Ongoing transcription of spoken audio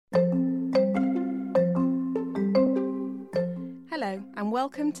Hello, and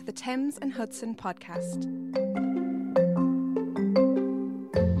welcome to the Thames and Hudson podcast.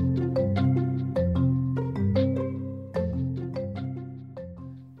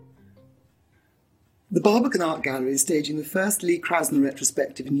 The Barbican Art Gallery is staging the first Lee Krasner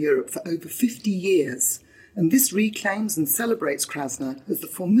retrospective in Europe for over 50 years, and this reclaims and celebrates Krasner as the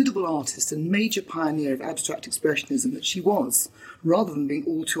formidable artist and major pioneer of abstract expressionism that she was, rather than being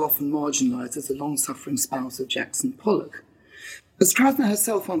all too often marginalised as the long-suffering spouse of Jackson Pollock. As Krasner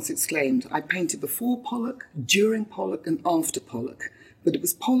herself once exclaimed, I painted before Pollock, during Pollock and after Pollock, but it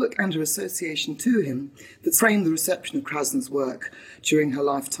was Pollock and her association to him that framed the reception of Krasner's work during her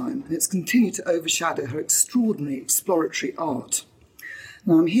lifetime, and it's continued to overshadow her extraordinary exploratory art.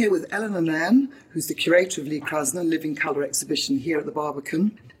 Now I'm here with Eleanor Nairn, who's the curator of Lee Krasner Living Colour exhibition here at the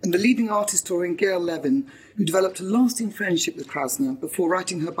Barbican, and the leading art historian Gail Levin, who developed a lasting friendship with Krasner before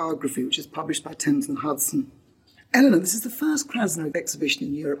writing her biography, which is published by Thames and Hudson. Eleanor, this is the first Krasner exhibition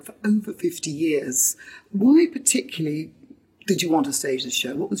in Europe for over 50 years. Why particularly did you want to stage this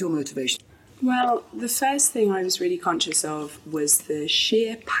show? What was your motivation? Well, the first thing I was really conscious of was the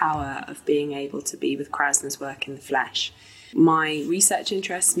sheer power of being able to be with Krasner's work in the flesh. My research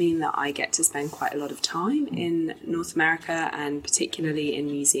interests mean that I get to spend quite a lot of time in North America and particularly in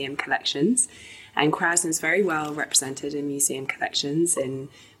museum collections. And Krasner's very well represented in museum collections in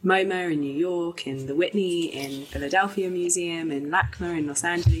MoMA in New York, in the Whitney, in Philadelphia Museum, in LACMA in Los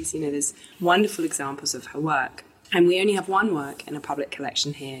Angeles. There's wonderful examples of her work. And we only have one work in a public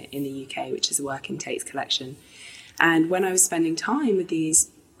collection here in the UK, which is a work in Tate's collection. And when I was spending time with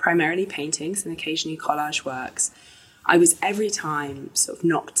these primarily paintings and occasionally collage works, I was every time sort of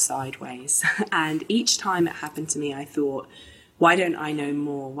knocked sideways. And each time it happened to me, I thought, why don't I know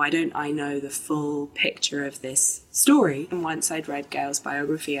more? Why don't I know the full picture of this story? And once I'd read Gail's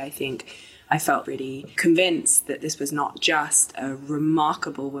biography, I think I felt really convinced that this was not just a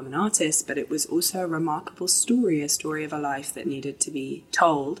remarkable woman artist, but it was also a remarkable story, a story of a life that needed to be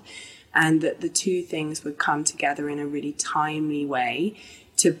told, and that the two things would come together in a really timely way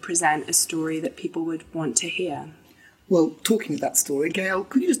to present a story that people would want to hear. Well, talking of that story, Gail,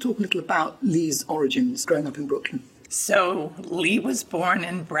 could you just talk a little about Lee's origins growing up in Brooklyn? So Lee was born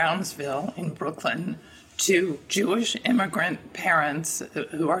in Brownsville in Brooklyn to Jewish immigrant parents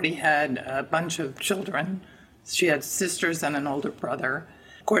who already had a bunch of children. She had sisters and an older brother.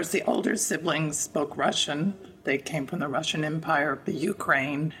 Of course, the older siblings spoke Russian. They came from the Russian Empire, the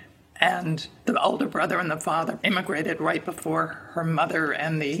Ukraine. And the older brother and the father immigrated right before her mother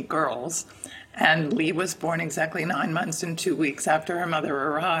and the girls. And Lee was born exactly 9 months and 2 weeks after her mother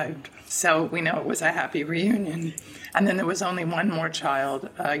arrived. So we know it was a happy reunion. And then there was only one more child,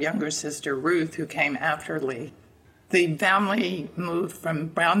 a younger sister, Ruth, who came after Lee. The family moved from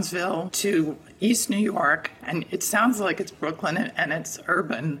Brownsville to East New York, and it sounds like it's Brooklyn and it's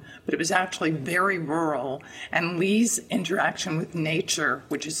urban, but it was actually very rural. And Lee's interaction with nature,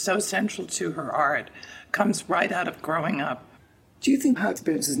 which is so central to her art, comes right out of growing up. Do you think her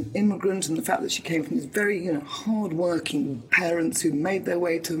experience as an immigrant and the fact that she came from these very, hard-working parents who made their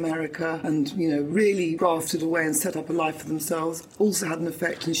way to America and, really grafted away and set up a life for themselves also had an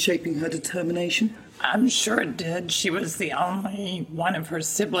effect in shaping her determination? I'm sure it did. She was the only one of her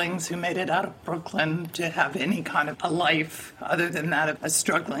siblings who made it out of Brooklyn to have any kind of a life other than that of a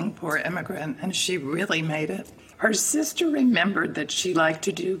struggling poor immigrant, and she really made it. Her sister remembered that she liked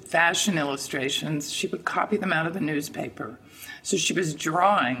to do fashion illustrations. She would copy them out of the newspaper. So she was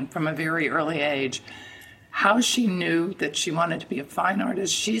drawing from a very early age. How she knew that she wanted to be a fine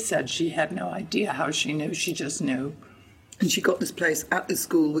artist, she said she had no idea how she knew. She just knew. And she got this place at the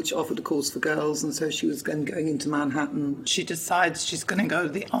school which offered a course for girls, and so she was going into Manhattan. She decides she's going to go to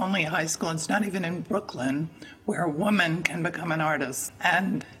the only high school, it's not even in Brooklyn, where a woman can become an artist.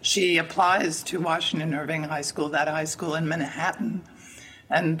 And she applies to Washington Irving High School, that high school in Manhattan.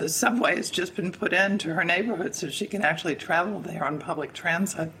 And the subway has just been put into her neighborhood so she can actually travel there on public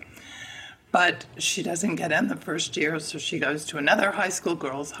transit. But she doesn't get in the first year, so she goes to another high school,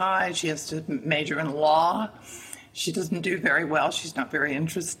 Girls High. She has to major in law. She doesn't do very well. She's not very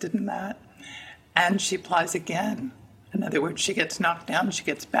interested in that. And she applies again. In other words, she gets knocked down, she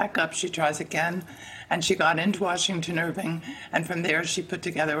gets back up, she tries again. And she got into Washington Irving, and from there she put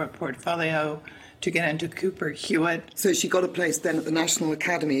together a portfolio to get into Cooper Hewitt. So she got a place then at the National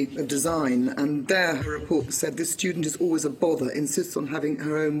Academy of Design, and there her report said, this student is always a bother, insists on having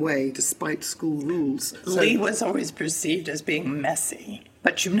her own way despite school rules. Lee was always perceived as being messy,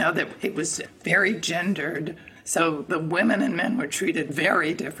 but you know that it was very gendered, so the women and men were treated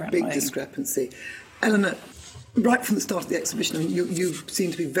very differently. Big discrepancy. Eleanor, Right from the start of the exhibition, you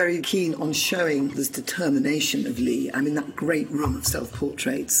seem to be very keen on showing this determination of Lee. I mean, that great room of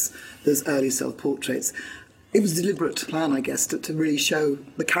self-portraits, those early self-portraits. It was a deliberate plan, I guess, to really show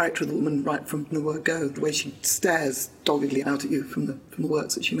the character of the woman right from the word go, the way she stares doggedly out at you from the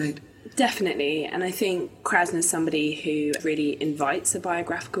works that she made. Definitely, and I think Krasner's somebody who really invites a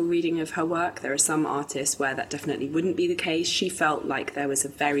biographical reading of her work. There are some artists where that definitely wouldn't be the case. She felt like there was a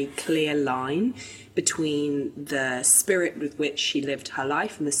very clear line between the spirit with which she lived her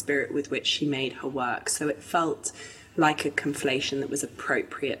life and the spirit with which she made her work. So it felt like a conflation that was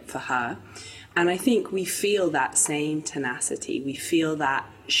appropriate for her. And I think we feel that same tenacity, we feel that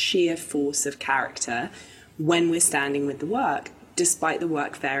sheer force of character when we're standing with the work, despite the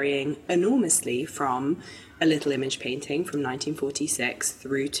work varying enormously from a little image painting from 1946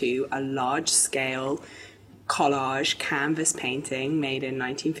 through to a large-scale collage canvas painting made in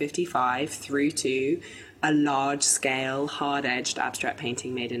 1955 through to a large-scale hard-edged abstract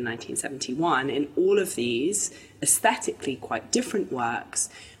painting made in 1971. In all of these aesthetically quite different works,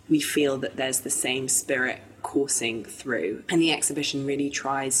 we feel that there's the same spirit coursing through. And the exhibition really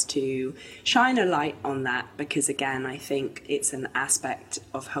tries to shine a light on that because, again, I think it's an aspect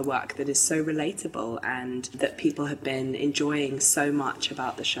of her work that is so relatable and that people have been enjoying so much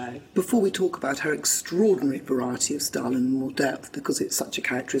about the show. Before we talk about her extraordinary variety of style in more depth, because it's such a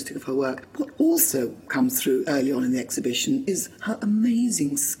characteristic of her work, what also comes through early on in the exhibition is her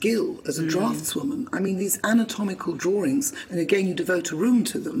amazing skill as a draftswoman. I mean, these anatomical drawings, and again, you devote a room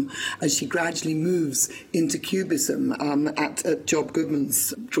to them as she gradually moves into Cubism at Job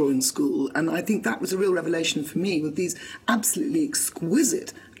Goodman's drawing school. And I think that was a real revelation for me, with these absolutely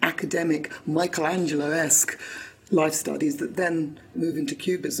exquisite academic Michelangelo-esque life studies that then move into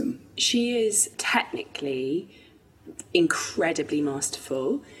Cubism. She is technically incredibly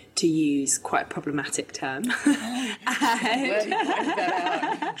masterful, to use quite a problematic term.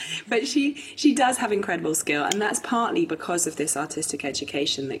 But she does have incredible skill, and that's partly because of this artistic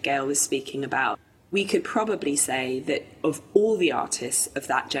education that Gail was speaking about. We could probably say that of all the artists of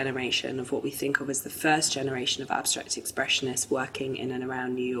that generation, of what we think of as the first generation of abstract expressionists working in and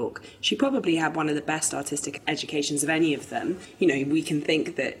around New York, she probably had one of the best artistic educations of any of them. You know, we can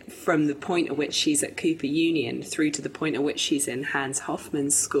think that from the point at which she's at Cooper Union through to the point at which she's in Hans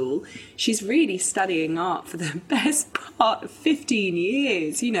Hofmann's school, she's really studying art for the best part of 15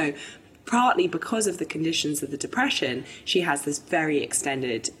 years, you know. Partly because of the conditions of the Depression, she has this very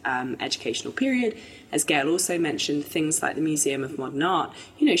extended educational period. As Gail also mentioned, things like the Museum of Modern Art,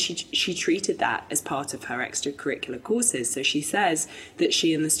 you know, she treated that as part of her extracurricular courses. So she says that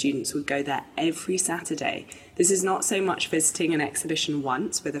she and the students would go there every Saturday. This is not so much visiting an exhibition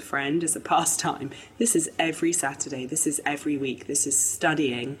once with a friend as a pastime. This is every Saturday. This is every week. This is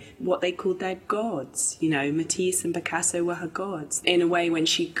studying what they called their gods. You know, Matisse and Picasso were her gods. In a way, when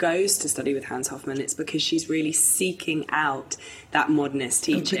she goes to study with Hans Hofmann, it's because she's really seeking out that modernist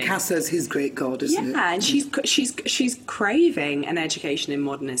teaching. And Picasso's his great god, isn't it? Yeah, and she's craving an education in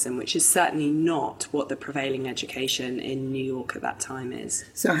modernism, which is certainly not what the prevailing education in New York at that time is.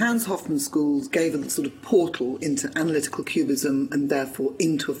 So Hans Hofmann schools gave her the sort of portal into analytical cubism and therefore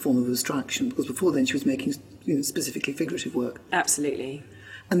into a form of abstraction, because before then she was making, you know, specifically figurative work. Absolutely.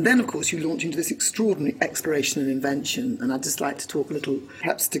 And then, of course, you launch into this extraordinary exploration and invention. And I'd just like to talk a little,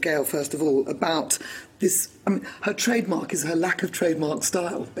 perhaps to Gail, first of all, about this. I mean, her trademark is her lack of trademark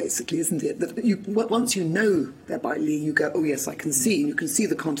style, basically, isn't it? That once you know they're by Lee, you go, oh, yes, I can see, and you can see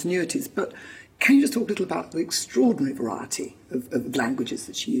the continuities. But can you just talk a little about the extraordinary variety of languages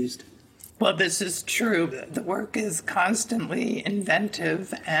that she used? Well, this is true. The work is constantly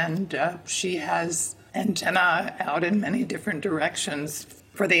inventive, and she has antennae out in many different directions.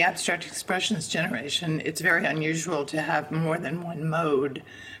 For the abstract expressionist generation, it's very unusual to have more than one mode.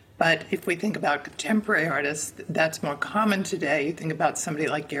 But if we think about contemporary artists, that's more common today. You think about somebody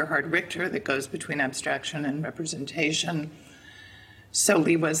like Gerhard Richter that goes between abstraction and representation. So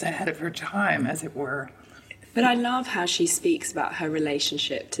Lee was ahead of her time, as it were. But I love how she speaks about her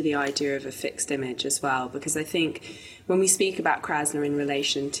relationship to the idea of a fixed image as well, because I think when we speak about Krasner in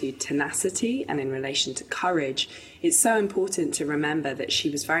relation to tenacity and in relation to courage, it's so important to remember that she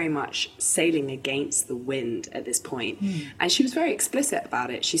was very much sailing against the wind at this point. And she was very explicit about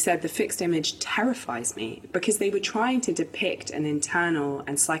it. She said, the fixed image terrifies me, because they were trying to depict an internal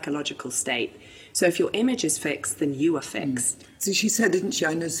and psychological state. So if your image is fixed, then you are fixed. So she said, didn't she,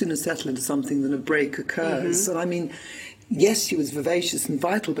 I no sooner settle into something than a break occurs. So, I mean, yes, she was vivacious and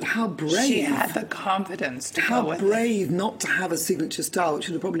vital, but how brave. She had the confidence to go with brave not to have a signature style, which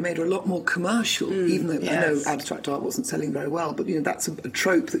would have probably made her a lot more commercial, even though I know abstract art wasn't selling very well. But, that's a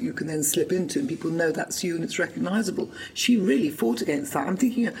trope that you can then slip into and people know that's you and it's recognisable. She really fought against that. I'm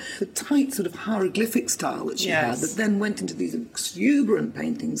thinking of the tight sort of hieroglyphic style that she had, that then went into these exuberant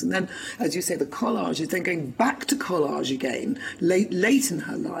paintings. And then, as you say, the collages, then going back to collage again, late in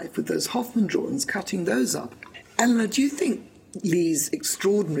her life with those Hoffman drawings, cutting those up. Eleanor, do you think Lee's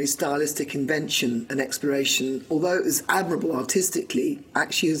extraordinary stylistic invention and exploration, although it was admirable artistically,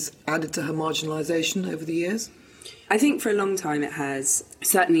 actually has added to her marginalisation over the years? I think for a long time it has.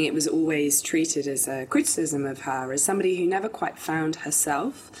 Certainly it was always treated as a criticism of her, as somebody who never quite found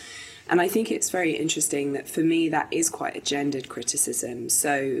herself. And I think it's very interesting that for me that is quite a gendered criticism.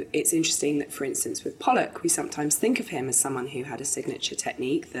 So it's interesting that, for instance, with Pollock, we sometimes think of him as someone who had a signature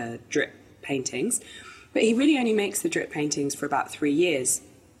technique, the drip paintings. But he really only makes the drip paintings for about 3 years.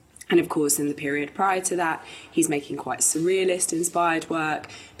 And of course, in the period prior to that, he's making quite surrealist-inspired work,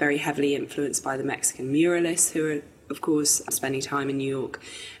 very heavily influenced by the Mexican muralists, who are, of course, spending time in New York.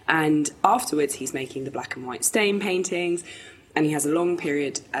 And afterwards, he's making the black and white stain paintings. And he has a long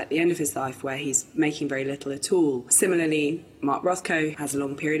period at the end of his life where he's making very little at all. Similarly, Mark Rothko has a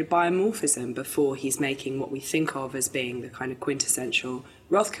long period of biomorphism before he's making what we think of as being the kind of quintessential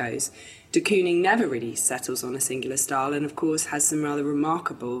Rothkos. De Kooning never really settles on a singular style and, of course, has some rather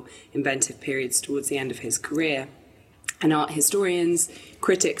remarkable inventive periods towards the end of his career. And art historians,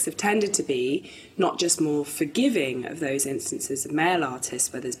 critics have tended to be not just more forgiving of those instances of male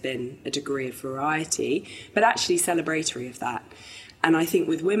artists where there's been a degree of variety, but actually celebratory of that. And I think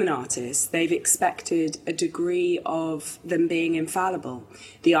with women artists, they've expected a degree of them being infallible.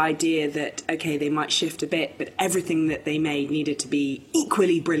 The idea that, okay, they might shift a bit, but everything that they made needed to be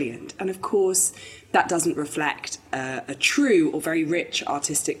equally brilliant. And of course, that doesn't reflect a true or very rich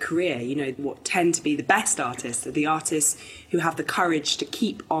artistic career. What tend to be the best artists are the artists who have the courage to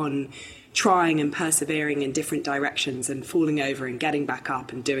keep on trying and persevering in different directions and falling over and getting back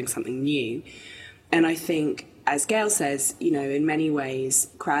up and doing something new. And I think, as Gail says, in many ways,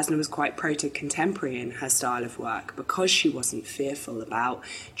 Krasner was quite proto-contemporary in her style of work because she wasn't fearful about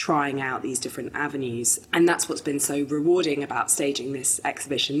trying out these different avenues. And that's what's been so rewarding about staging this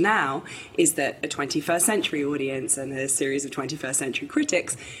exhibition now, is that a 21st century audience and a series of 21st century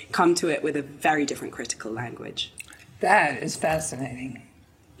critics come to it with a very different critical language. That is fascinating.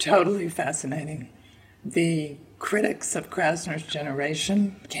 Totally fascinating. The critics of Krasner's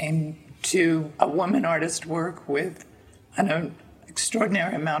generation came to a woman artist work with an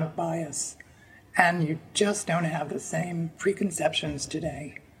extraordinary amount of bias. And you just don't have the same preconceptions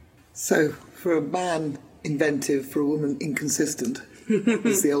today. So, for a man inventive, for a woman inconsistent,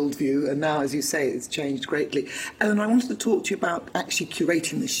 is the old view. And now, as you say, it's changed greatly. And I wanted to talk to you about actually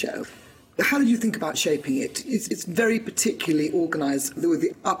curating this show. How did you think about shaping it? It's very particularly organised with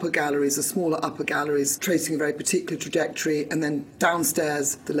the upper galleries, the smaller upper galleries, tracing a very particular trajectory, and then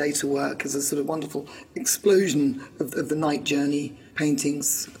downstairs, the later work is a sort of wonderful explosion of the night journey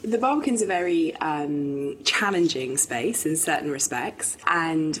paintings. The Barbican's a very challenging space in certain respects,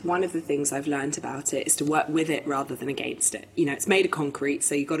 and one of the things I've learned about it is to work with it rather than against it. It's made of concrete,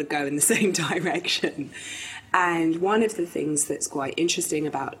 so you've got to go in the same direction. And one of the things that's quite interesting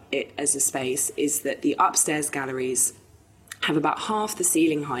about it as a space is that the upstairs galleries have about half the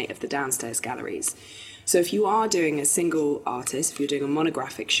ceiling height of the downstairs galleries. So if you are doing a single artist, if you're doing a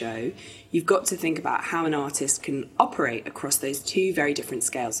monographic show, you've got to think about how an artist can operate across those two very different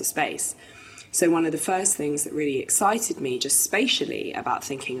scales of space. So one of the first things that really excited me just spatially about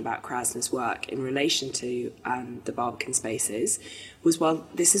thinking about Krasner's work in relation to the Barbican spaces was, well,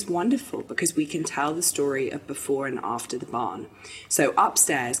 this is wonderful because we can tell the story of before and after the barn. So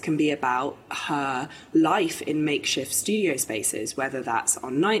upstairs can be about her life in makeshift studio spaces, whether that's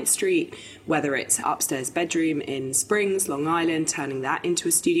on 9th Street, whether it's upstairs bedroom in Springs, Long Island, turning that into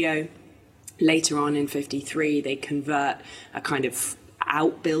a studio. Later on in 53, they convert a kind of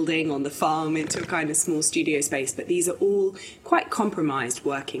outbuilding on the farm into a kind of small studio space, but these are all quite compromised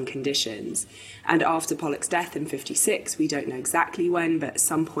working conditions. And after Pollock's death in 56, we don't know exactly when, but at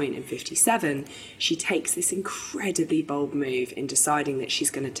some point in 57, she takes this incredibly bold move in deciding that she's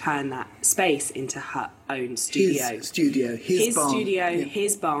going to turn that space into her own studio. His studio, his barn. Studio, yeah.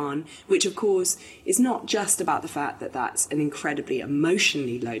 His barn, which of course is not just about the fact that that's an incredibly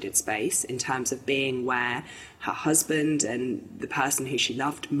emotionally loaded space in terms of being where her husband and the person who she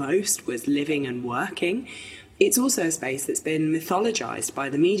loved most was living and working. It's also a space that's been mythologized by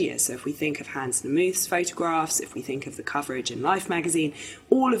the media. So if we think of Hans Namuth's photographs, if we think of the coverage in Life magazine,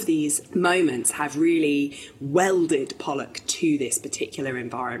 all of these moments have really welded Pollock to this particular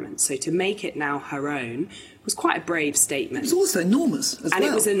environment. So to make it now her own was quite a brave statement. It was also enormous as well. And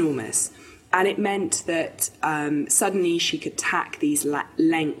it was enormous. And it meant that suddenly she could tack these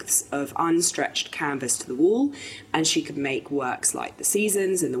lengths of unstretched canvas to the wall, and she could make works like the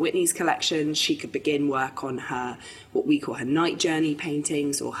Seasons and the Whitney's collection. She could begin work on her, what we call her Night Journey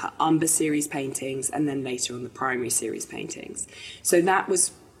paintings, or her Umber series paintings, and then later on the Primary series paintings. So that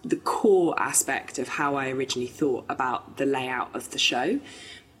was the core aspect of how I originally thought about the layout of the show.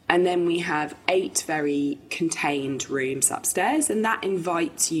 And then we have 8 very contained rooms upstairs, and that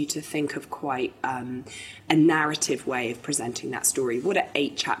invites you to think of quite a narrative way of presenting that story. What are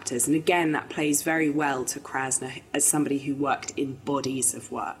 8 chapters? And again, that plays very well to Krasner as somebody who worked in bodies of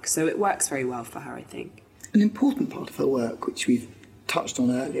work. So it works very well for her, I think. An important part of her work, which we've touched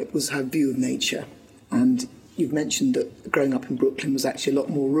on earlier, was her view of nature. And you've mentioned that growing up in Brooklyn was actually a lot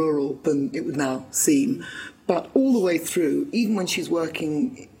more rural than it would now seem. But all the way through, even when she's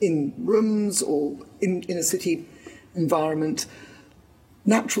working in rooms or in a city environment,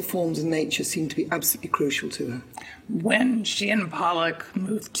 natural forms and nature seem to be absolutely crucial to her. When she and Pollock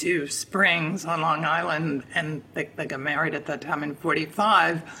moved to Springs on Long Island, and they got married at that time in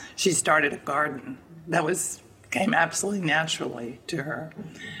 1945, she started a garden. That came absolutely naturally to her.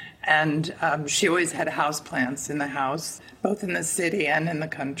 And she always had houseplants in the house, both in the city and in the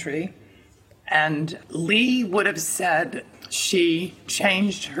country. And Lee would have said she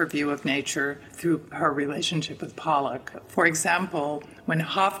changed her view of nature through her relationship with Pollock. For example, when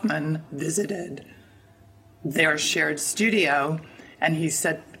Hoffman visited their shared studio, and he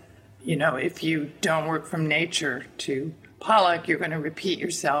said, you know, if you don't work from nature to Pollock, you're going to repeat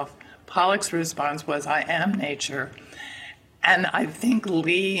yourself. Pollock's response was, I am nature. And I think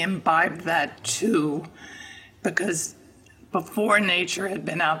Lee imbibed that too, because before nature had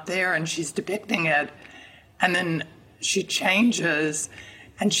been out there and she's depicting it, and then she changes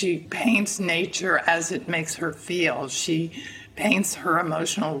and she paints nature as it makes her feel. She paints her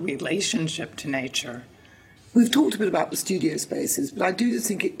emotional relationship to nature. We've talked a bit about the studio spaces, but I do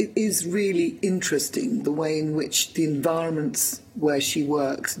think it is really interesting the way in which the environments where she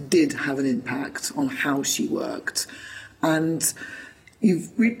worked did have an impact on how she worked. And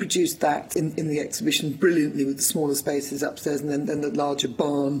you've reproduced that in the exhibition brilliantly with the smaller spaces upstairs and then the larger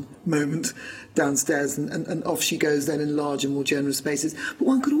barn moment downstairs, and off she goes then in larger, more generous spaces. But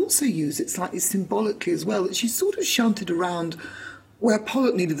one could also use it slightly symbolically as well, that she's sort of shunted around where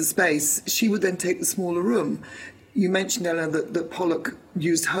Pollock needed the space. She would then take the smaller room. You mentioned, Ellen, that Pollock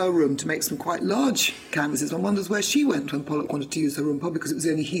used her room to make some quite large canvases. One wonders where she went when Pollock wanted to use her room, probably because it was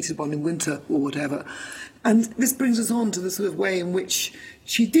only heated on in winter or whatever. And this brings us on to the sort of way in which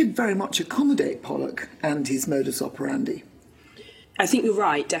she did very much accommodate Pollock and his modus operandi. I think you're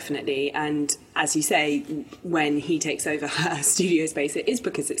right, definitely. And as you say, when he takes over her studio space, it is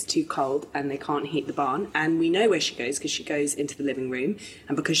because it's too cold and they can't heat the barn. And we know where she goes because she goes into the living room.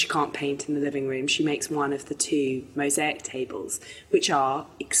 And because she can't paint in the living room, she makes one of the 2 mosaic tables, which are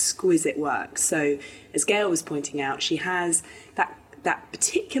exquisite works. So as Gail was pointing out, she has that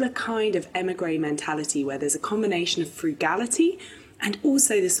particular kind of emigre mentality where there's a combination of frugality and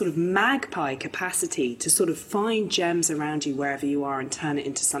also this sort of magpie capacity to sort of find gems around you wherever you are and turn it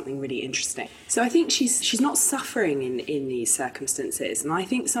into something really interesting. So I think she's not suffering in these circumstances. And I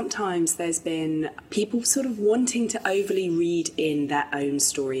think sometimes there's been people sort of wanting to overly read in their own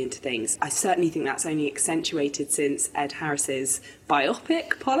story into things. I certainly think that's only accentuated since Ed Harris's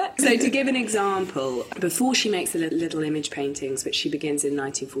biopic, Pollock. So to give an example, before she makes the little image paintings, which she begins in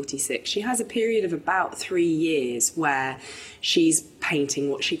 1946, she has a period of about 3 years where she's painting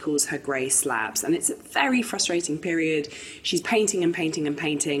what she calls her grey slabs. And it's a very frustrating period. She's painting and painting and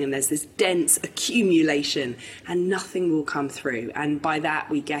painting, and there's this dense accumulation, and nothing will come through. And by that,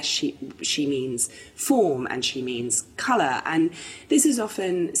 we guess she means form and she means colour. And this is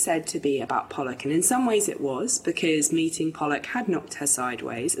often said to be about Pollock. And in some ways it was, because meeting Pollock had knocked her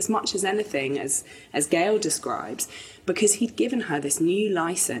sideways, as much as anything, as Gail describes, because he'd given her this new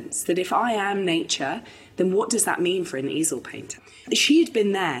license that if I am nature, then what does that mean for an easel painter? She had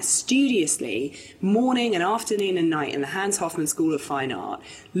been there studiously, morning and afternoon and night in the Hans Hofmann School of Fine Art,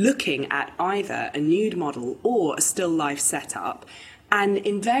 looking at either a nude model or a still life setup. And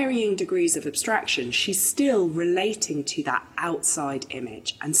in varying degrees of abstraction, she's still relating to that outside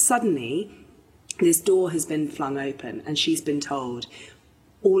image. And suddenly, this door has been flung open and she's been told,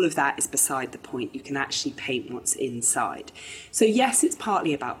 all of that is beside the point. You can actually paint what's inside. So yes, it's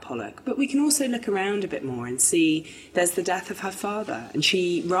partly about Pollock, but we can also look around a bit more and see there's the death of her father. And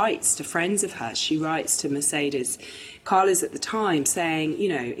she writes to friends of hers, she writes to Mercedes Carlos at the time saying, you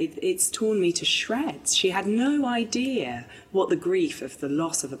know, it's torn me to shreds. She had no idea what the grief of the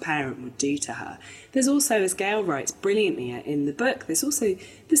loss of a parent would do to her. There's also, as Gail writes brilliantly in the book, there's also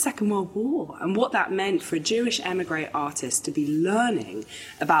the Second World War and what that meant for a Jewish emigre artist to be learning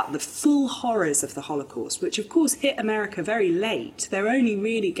about the full horrors of the Holocaust, which of course hit America very late. They're only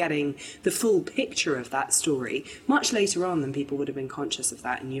really getting the full picture of that story much later on than people would have been conscious of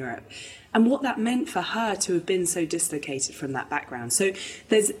that in Europe. And what that meant for her to have been so dislocated from that background. So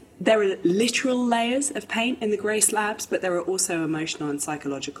there are literal layers of paint in the grey slabs, but there are also emotional and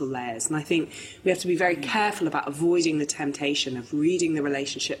psychological layers. And I think we have to be very careful about avoiding the temptation of reading the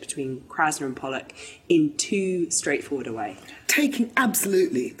relationship between Krasner and Pollock in too straightforward a way. Taking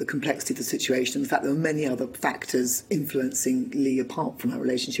absolutely the complexity of the situation and the fact there were many other factors influencing Lee apart from her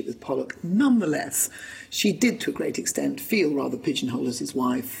relationship with Pollock, nonetheless, she did to a great extent feel rather pigeonholed as his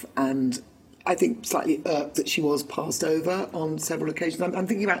wife, and I think slightly irked that she was passed over on several occasions. I'm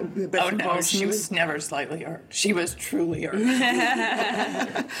thinking about Rebecca Oh, no, Parsons. she was never slightly irked. She was truly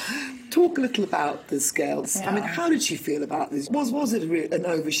irked. Talk a little about the scales. Yeah. I mean, how did she feel about this? Was it an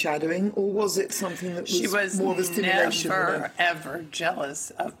overshadowing, or was it something that She was more of a stimulation? never, ever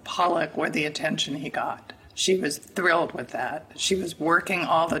jealous of Pollock or the attention he got. She was thrilled with that. She was working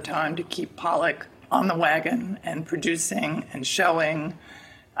all the time to keep Pollock on the wagon and producing and showing.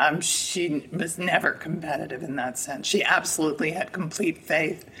 She was never competitive in that sense. She absolutely had complete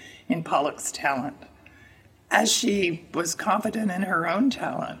faith in Pollock's talent, as she was confident in her own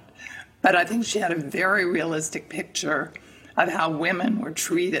talent. But I think she had a very realistic picture of how women were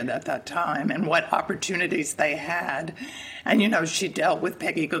treated at that time and what opportunities they had. And, you know, she dealt with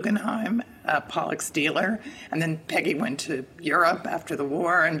Peggy Guggenheim, Pollock's dealer, and then Peggy went to Europe after the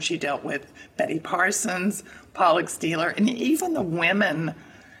war, and she dealt with Betty Parsons, Pollock's dealer, and even the women.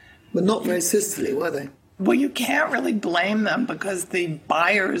 But not very sisterly, were they? Well, you can't really blame them because the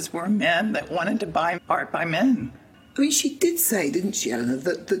buyers were men that wanted to buy art by men. I mean, she did say, didn't she, Eleanor,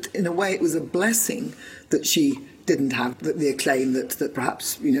 that in a way it was a blessing that she didn't have the acclaim that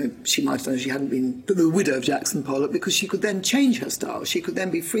perhaps, you know, she might have done if she hadn't been the widow of Jackson Pollock, because she could then change her style. She could then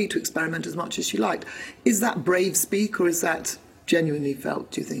be free to experiment as much as she liked. Is that brave speak, or is that genuinely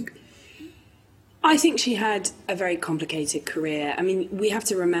felt, do you think? I think she had a very complicated career. I mean, we have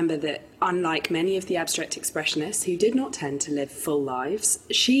to remember that unlike many of the abstract expressionists who did not tend to live full lives,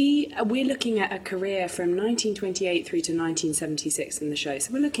 we're looking at a career from 1928 through to 1976 in the show.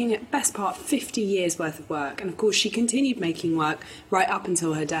 So we're looking at best part 50 years worth of work. And of course, she continued making work right up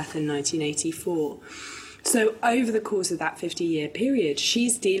until her death in 1984. So over the course of that 50-year period,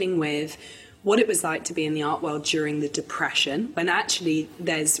 she's dealing with what it was like to be in the art world during the Depression, when actually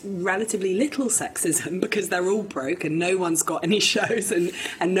there's relatively little sexism because they're all broke and no one's got any shows and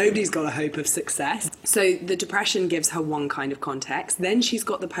nobody's got a hope of success. So the Depression gives her one kind of context. Then she's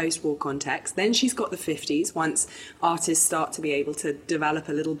got the post-war context. Then she's got the 50s, once artists start to be able to develop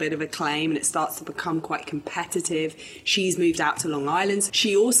a little bit of acclaim and it starts to become quite competitive. She's moved out to Long Island.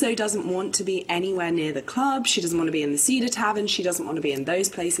 She also doesn't want to be anywhere near the club. She doesn't want to be in the Cedar Tavern. She doesn't want to be in those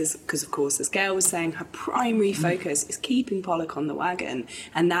places because, of course, as Gail was saying, her primary focus is keeping Pollock on the wagon,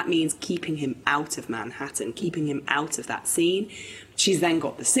 and that means keeping him out of Manhattan, keeping him out of that scene. She's then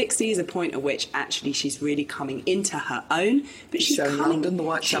got the 60s, a point at which actually she's really coming into her own. But she's showing coming, London, the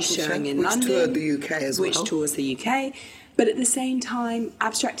Whitechapel she's showing show, in which London, toured the UK as well. which tours the UK. But at the same time,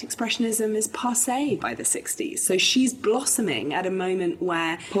 abstract expressionism is passé by the 60s. So she's blossoming at a moment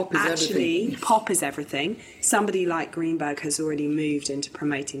where Pop is everything. Somebody like Greenberg has already moved into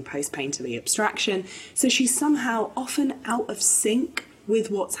promoting post-painterly abstraction. So she's somehow often out of sync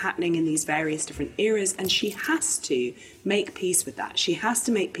with what's happening in these various different eras, and she has to make peace with that. She has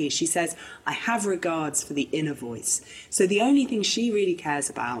to make peace. She says, I have regards for the inner voice. So the only thing she really cares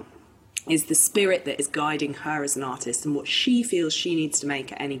about is the spirit that is guiding her as an artist and what she feels she needs to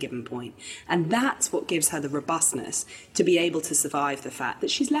make at any given point. And that's what gives her the robustness to be able to survive the fact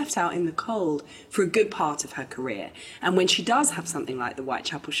that she's left out in the cold for a good part of her career. And when she does have something like the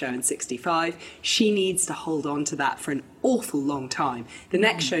Whitechapel show in 65, she needs to hold on to that for an awful long time. The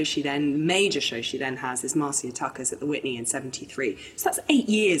next major show she then has is Marcia Tucker's at the Whitney in 73. So that's 8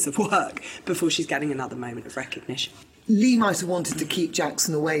 years of work before she's getting another moment of recognition. Lee might have wanted to keep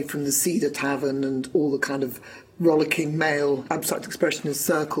Jackson away from the Cedar Tavern and all the kind of rollicking male abstract expressionist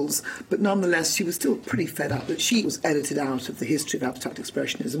circles, but nonetheless she was still pretty fed up that she was edited out of the history of abstract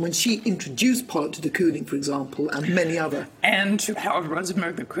expressionism when she introduced Pollock to de Kooning, for example, and many other. And to Harold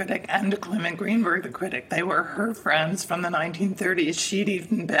Rosenberg, the critic, and to Clement Greenberg, the critic. They were her friends from the 1930s. She'd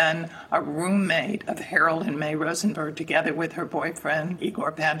even been a roommate of Harold and May Rosenberg, together with her boyfriend,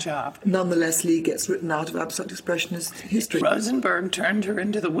 Igor Panchov. Nonetheless, Lee gets written out of abstract expressionist history. Rosenberg turned her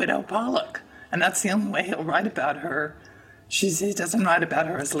into the widow Pollock. And that's the only way he'll write about her. He doesn't write about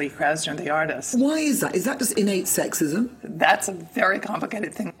her as Lee Krasner, the artist. Why is that? Is that just innate sexism? That's a very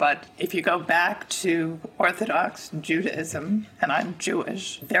complicated thing. But if you go back to Orthodox Judaism, and I'm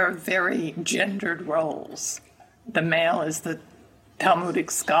Jewish, there are very gendered roles. The male is the Talmudic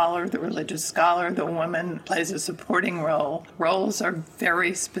scholar, the religious scholar. The woman plays a supporting role. Roles are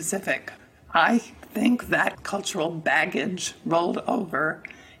very specific. I think that cultural baggage rolled over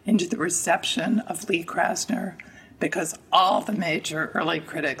into the reception of Lee Krasner, because all the major early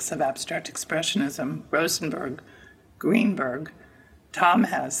critics of abstract expressionism, Rosenberg, Greenberg, Tom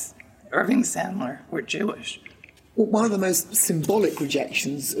Hess, Irving Sandler, were Jewish. Well, one of the most symbolic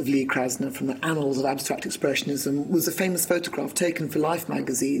rejections of Lee Krasner from the annals of abstract expressionism was a famous photograph taken for Life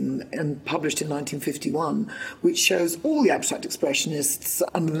magazine and published in 1951, which shows all the abstract expressionists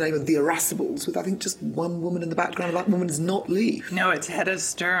under the name of the Irascibles, with I think just one woman in the background. That woman is not Lee. No, it's Hedda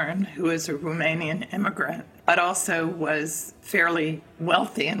Stern, who is a Romanian immigrant, but also was fairly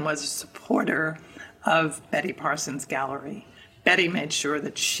wealthy and was a supporter of Betty Parsons' gallery. Betty made sure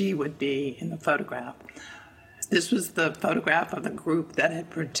that she would be in the photograph. This was the photograph of the group that had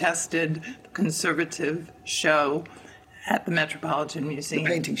protested the conservative show at the Metropolitan Museum. The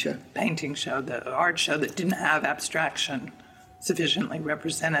painting show. Painting show, the art show that didn't have abstraction sufficiently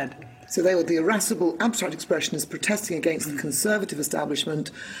represented. So they were the irascible abstract expressionists protesting against the conservative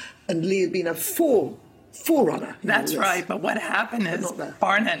establishment, and Lee had been a forerunner. That's right, but what happened is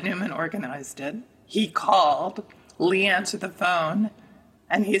Barnett Newman organized it. He called, Lee answered the phone,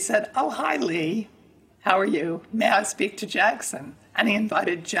 and he said, "Oh, hi, Lee. How are you? May I speak to Jackson?" And he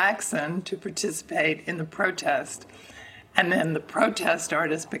invited Jackson to participate in the protest. And then the protest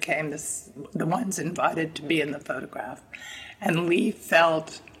artists became the ones invited to be in the photograph. And Lee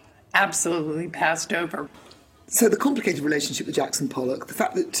felt absolutely passed over. So the complicated relationship with Jackson Pollock, the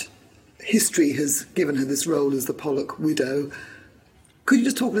fact that history has given her this role as the Pollock widow, could you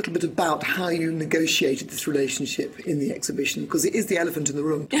just talk a little bit about how you negotiated this relationship in the exhibition? Because it is the elephant in the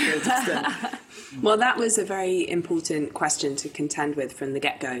room to a great extent. Well, that was a very important question to contend with from the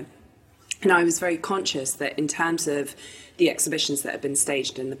get-go. And I was very conscious that in terms of the exhibitions that had been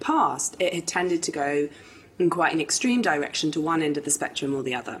staged in the past, it had tended to go in quite an extreme direction to one end of the spectrum or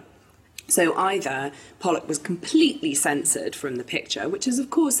the other. So either Pollock was completely censored from the picture, which is, of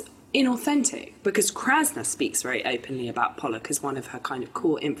course, inauthentic, because Krasner speaks very openly about Pollock as one of her kind of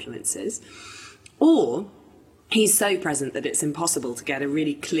core influences, or he's so present that it's impossible to get a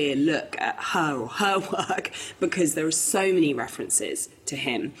really clear look at her or her work because there are so many references to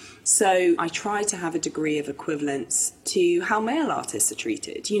him. So I try to have a degree of equivalence to how male artists are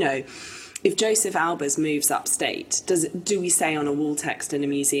treated. You know, if Joseph Albers moves upstate, do we say on a wall text in a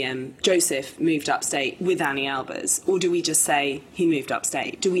museum, Joseph moved upstate with Annie Albers? Or do we just say he moved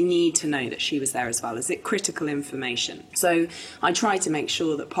upstate? Do we need to know that she was there as well? Is it critical information? So I tried to make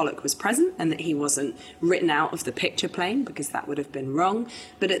sure that Pollock was present and that he wasn't written out of the picture plane, because that would have been wrong,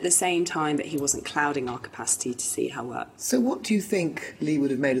 but at the same time that he wasn't clouding our capacity to see her work. So what do you think Lee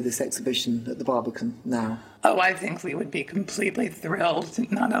would have made of this exhibition at the Barbican now? Oh, I think Lee would be completely thrilled,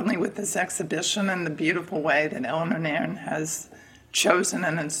 not only with this exhibition and the beautiful way that Eleanor Nairn has chosen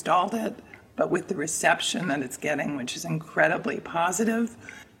and installed it, but with the reception that it's getting, which is incredibly positive,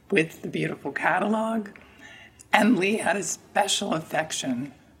 with the beautiful catalog. And Lee had a special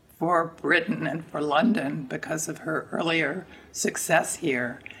affection for Britain and for London because of her earlier success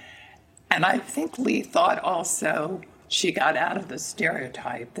here. And I think Lee thought also she got out of the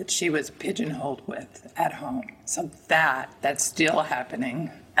stereotype that she was pigeonholed with at home. So that's still happening,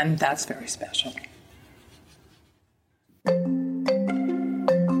 and that's very special.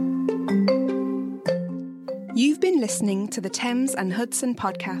 You've been listening to the Thames and Hudson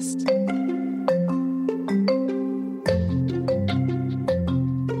podcast.